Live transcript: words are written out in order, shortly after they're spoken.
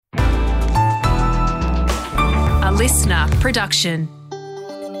listener production.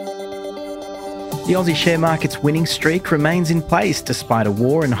 The Aussie share market's winning streak remains in place despite a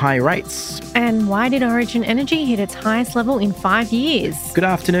war and high rates. And why did Origin Energy hit its highest level in 5 years? Good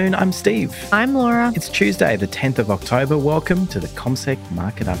afternoon, I'm Steve. I'm Laura. It's Tuesday, the 10th of October. Welcome to the CommSec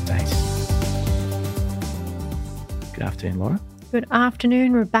Market Update. Good afternoon, Laura. Good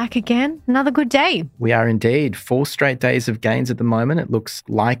afternoon. We're back again. Another good day. We are indeed. 4 straight days of gains at the moment. It looks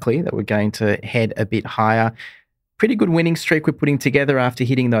likely that we're going to head a bit higher. Pretty good winning streak we're putting together after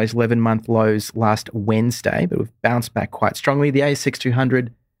hitting those 11-month lows last Wednesday, but we've bounced back quite strongly. The ASX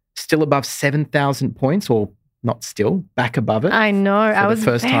 200 still above 7,000 points, or not still, back above it. I know. I was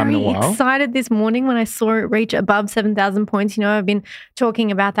first time in a while. Excited this morning when I saw it reach above 7,000 points. You know, I've been talking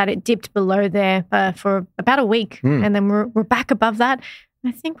about that. It dipped below there for about a week, and then we're back above that.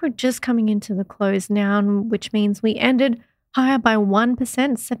 I think we're just coming into the close now, which means we ended higher by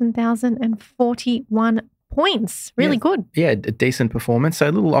 1%, 7,041 points. Really good. Yeah, a decent performance. So a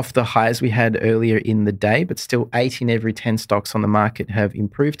little off the highs we had earlier in the day, but still 8 in every 10 stocks on the market have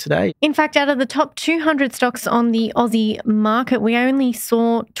improved today. In fact, out of the top 200 stocks on the Aussie market, we only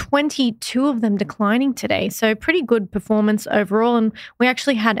saw 22 of them declining today. So pretty good performance overall. And we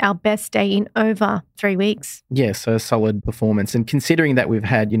actually had our best day in over 3 weeks. Yeah, so a solid performance. And considering that we've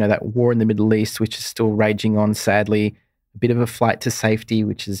had, that war in the Middle East, which is still raging on, sadly, a bit of a flight to safety,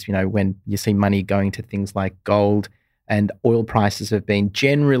 which is, when you see money going to things like gold, and oil prices have been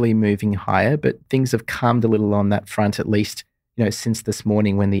generally moving higher, but things have calmed a little on that front, at least, since this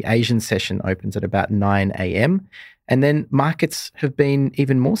morning when the Asian session opens at about 9 a.m. And then markets have been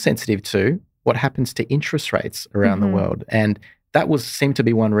even more sensitive to what happens to interest rates around the world. And that seemed to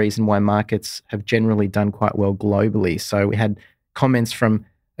be one reason why markets have generally done quite well globally. So we had comments from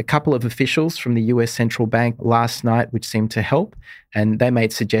a couple of officials from the US Central Bank last night, which seemed to help, and they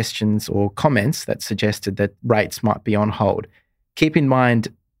made suggestions or comments that suggested that rates might be on hold. Keep in mind,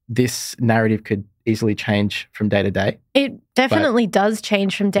 this narrative could easily change from day to day. It definitely does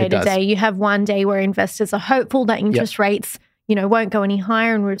change from day to day. You have one day where investors are hopeful that interest rates won't go any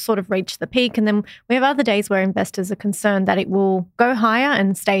higher and we'll sort of reach the peak. And then we have other days where investors are concerned that it will go higher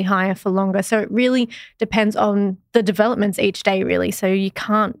and stay higher for longer. So it really depends on the developments each day, really. So you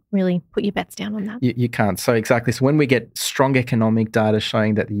can't really put your bets down on that. You can't. So exactly. So when we get strong economic data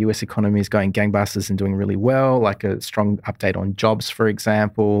showing that the US economy is going gangbusters and doing really well, like a strong update on jobs, for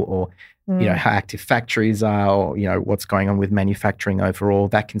example, or how active factories are, or, what's going on with manufacturing overall,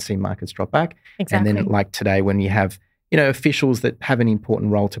 that can see markets drop back. Exactly. And then like today, when you have officials that have an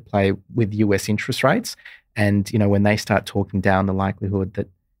important role to play with US interest rates. And, when they start talking down the likelihood that,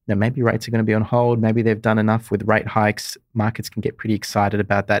 maybe rates are going to be on hold, maybe they've done enough with rate hikes, markets can get pretty excited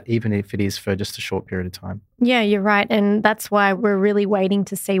about that, even if it is for just a short period of time. Yeah, you're right. And that's why we're really waiting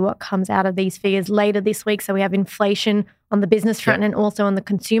to see what comes out of these figures later this week. So we have inflation on the business front and also on the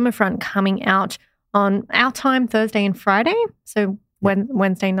consumer front coming out on our time, Thursday and Friday. So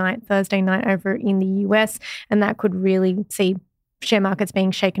Wednesday night, Thursday night over in the US, and that could really see share markets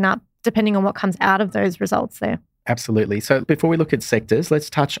being shaken up depending on what comes out of those results there. Absolutely. So before we look at sectors, let's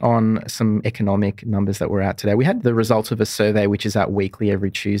touch on some economic numbers that were out today. We had the results of a survey which is out weekly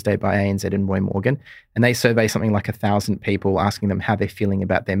every Tuesday by ANZ and Roy Morgan, and they survey something like 1,000 people asking them how they're feeling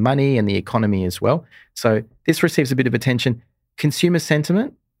about their money and the economy as well. So this receives a bit of attention. Consumer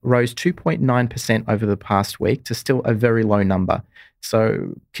sentiment rose 2.9% over the past week to still a very low number.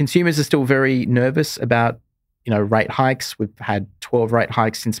 So consumers are still very nervous about, rate hikes. We've had 12 rate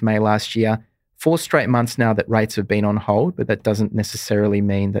hikes since May last year, 4 straight months now that rates have been on hold, but that doesn't necessarily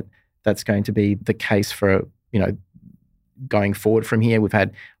mean that that's going to be the case for, going forward from here. We've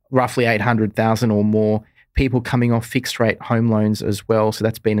had roughly 800,000 or more people coming off fixed rate home loans as well. So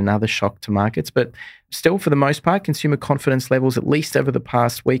that's been another shock to markets. But still, for the most part, consumer confidence levels, at least over the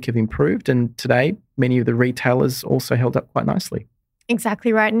past week, have improved. And today, many of the retailers also held up quite nicely.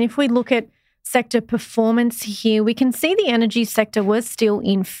 Exactly right. And if we look at sector performance here, we can see the energy sector was still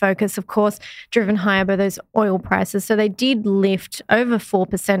in focus, of course, driven higher by those oil prices. So they did lift over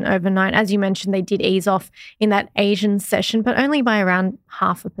 4% overnight. As you mentioned, they did ease off in that Asian session, but only by around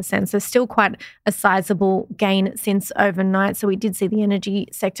 0.5%. So still quite a sizable gain since overnight. So we did see the energy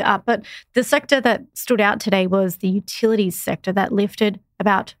sector up. But the sector that stood out today was the utilities sector that lifted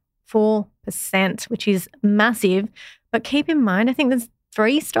about 4%, which is massive. But keep in mind, I think there's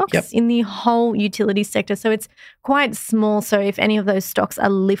 3 stocks in the whole utility sector. So it's quite small. So if any of those stocks are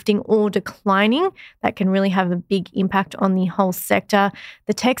lifting or declining, that can really have a big impact on the whole sector.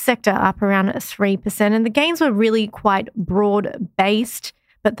 The tech sector up around 3%. And the gains were really quite broad-based.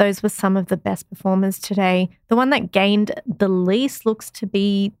 but those were some of the best performers today. The one that gained the least looks to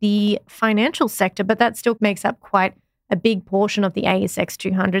be the financial sector, but that still makes up quite a big portion of the ASX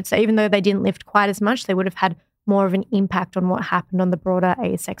 200. So even though they didn't lift quite as much, they would have had more of an impact on what happened on the broader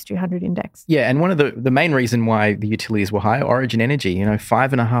ASX 200 index. Yeah, and one of the main reason why the utilities were high, Origin Energy,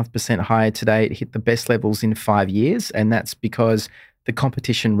 5.5% higher today. It hit the best levels in 5 years, and that's because the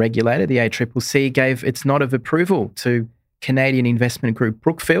competition regulator, the ACCC, gave its nod of approval to Canadian investment group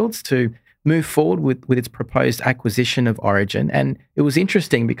Brookfield to move forward with its proposed acquisition of Origin. And it was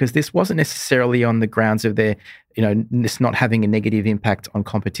interesting because this wasn't necessarily on the grounds of their, this not having a negative impact on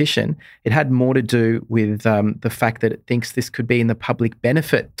competition. It had more to do with the fact that it thinks this could be in the public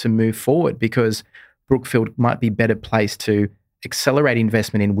benefit to move forward because Brookfield might be better placed to accelerate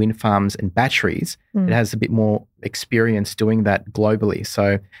investment in wind farms and batteries. It has a bit more experience doing that globally.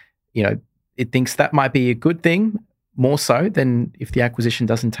 So, it thinks that might be a good thing, more so than if the acquisition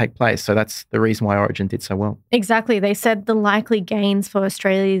doesn't take place. So that's the reason why Origin did so well. Exactly. They said the likely gains for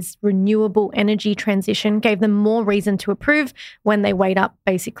Australia's renewable energy transition gave them more reason to approve when they weighed up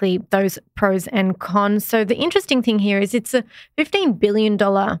basically those pros and cons. So the interesting thing here is it's a $15 billion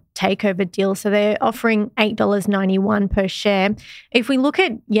takeover deal. So they're offering $8.91 per share. If we look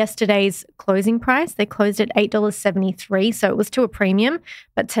at yesterday's closing price, they closed at $8.73. So it was to a premium.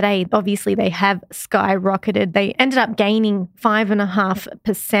 But today, obviously, they have skyrocketed. They ended up gaining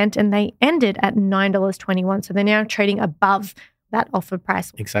 5.5% and they ended at $9.21. So they're now trading above that offer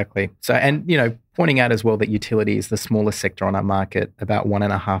price. Exactly. So, and, pointing out as well that utility is the smallest sector on our market, about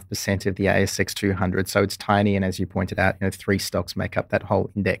 1.5% of the ASX 200. So it's tiny. And as you pointed out, 3 stocks make up that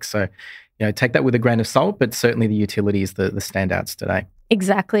whole index. So, take that with a grain of salt, but certainly the utility is the standouts today.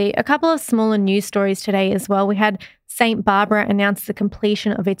 Exactly. A couple of smaller news stories today as well. We had St. Barbara announce the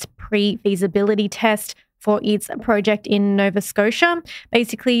completion of its pre-feasibility test for its project in Nova Scotia.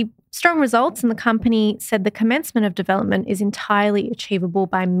 Basically, strong results, and the company said the commencement of development is entirely achievable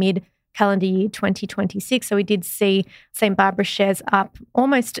by mid-calendar year 2026. So we did see St. Barbara shares up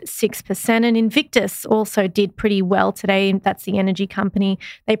almost 6%, and Invictus also did pretty well today. That's the energy company.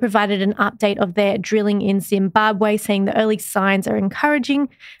 They provided an update of their drilling in Zimbabwe, saying the early signs are encouraging.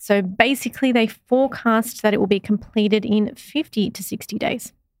 So basically, they forecast that it will be completed in 50 to 60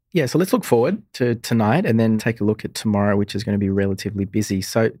 days. Yeah, so let's look forward to tonight and then take a look at tomorrow, which is going to be relatively busy.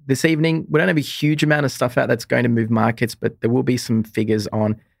 So this evening, we don't have a huge amount of stuff out that's going to move markets, but there will be some figures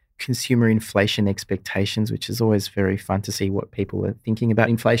on consumer inflation expectations, which is always very fun to see what people are thinking about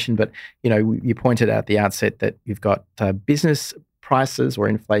inflation. But, you pointed out at the outset that you've got business prices or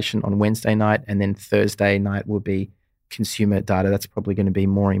inflation on Wednesday night, and then Thursday night will be consumer data. That's probably going to be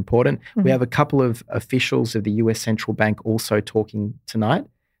more important. Mm-hmm. We have a couple of officials of the US Central Bank also talking tonight.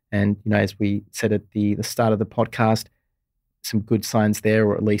 And, as we said at the start of the podcast, some good signs there,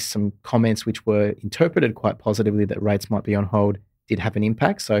 or at least some comments which were interpreted quite positively that rates might be on hold did have an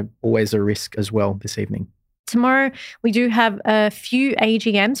impact. So always a risk as well this evening. Tomorrow, we do have a few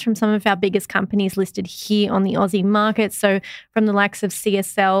AGMs from some of our biggest companies listed here on the Aussie market. So from the likes of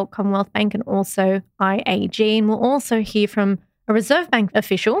CSL, Commonwealth Bank, and also IAG. And we'll also hear from a Reserve Bank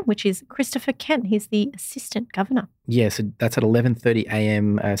official, which is Christopher Kent. He's the Assistant Governor. Yeah, so that's at 11:30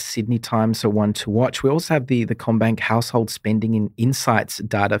 a.m. Sydney time, so one to watch. We also have the CommBank household spending and insights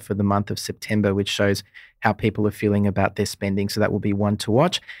data for the month of September, which shows how people are feeling about their spending. So that will be one to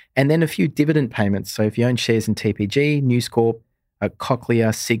watch. And then a few dividend payments. So if you own shares in TPG, News Corp,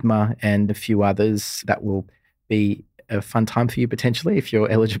 Cochlear, Sigma, and a few others, that will be a fun time for you potentially if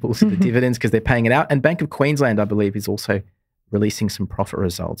you're eligible for the dividends because they're paying it out. And Bank of Queensland, I believe, is also releasing some profit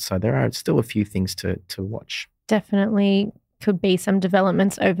results. So there are still a few things to watch. Definitely could be some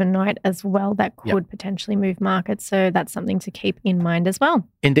developments overnight as well that could potentially move markets. So that's something to keep in mind as well.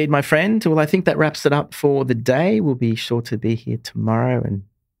 Indeed, my friend. Well, I think that wraps it up for the day. We'll be sure to be here tomorrow and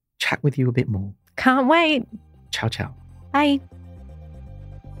chat with you a bit more. Can't wait. Ciao, ciao. Bye.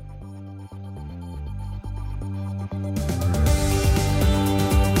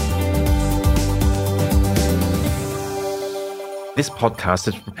 This podcast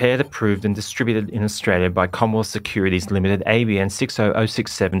is prepared, approved and distributed in Australia by Commonwealth Securities Limited, ABN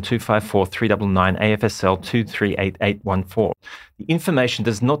 60067254399 AFSL 238814. The information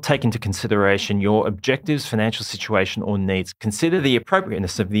does not take into consideration your objectives, financial situation or needs. Consider the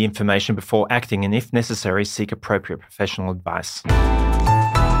appropriateness of the information before acting and, if necessary, seek appropriate professional advice.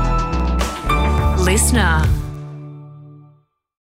 Listener.